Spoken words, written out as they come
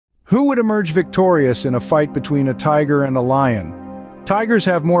Who would emerge victorious in a fight between a tiger and a lion? Tigers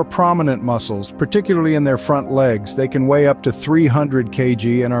have more prominent muscles, particularly in their front legs. They can weigh up to 300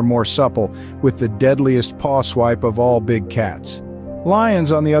 kg and are more supple, with the deadliest paw swipe of all big cats.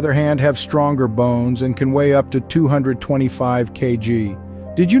 Lions, on the other hand, have stronger bones and can weigh up to 225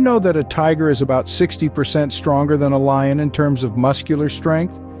 kg. Did you know that a tiger is about 60% stronger than a lion in terms of muscular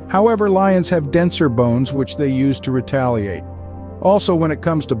strength? However, lions have denser bones which they use to retaliate. Also, when it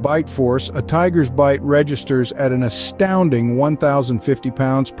comes to bite force, a tiger's bite registers at an astounding 1,050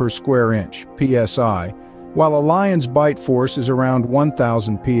 pounds per square inch, (psi), while a lion's bite force is around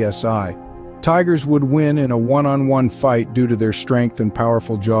 1,000 psi. Tigers would win in a one-on-one fight due to their strength and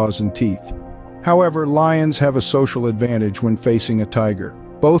powerful jaws and teeth. However, lions have a social advantage when facing a tiger.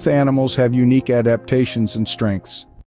 Both animals have unique adaptations and strengths.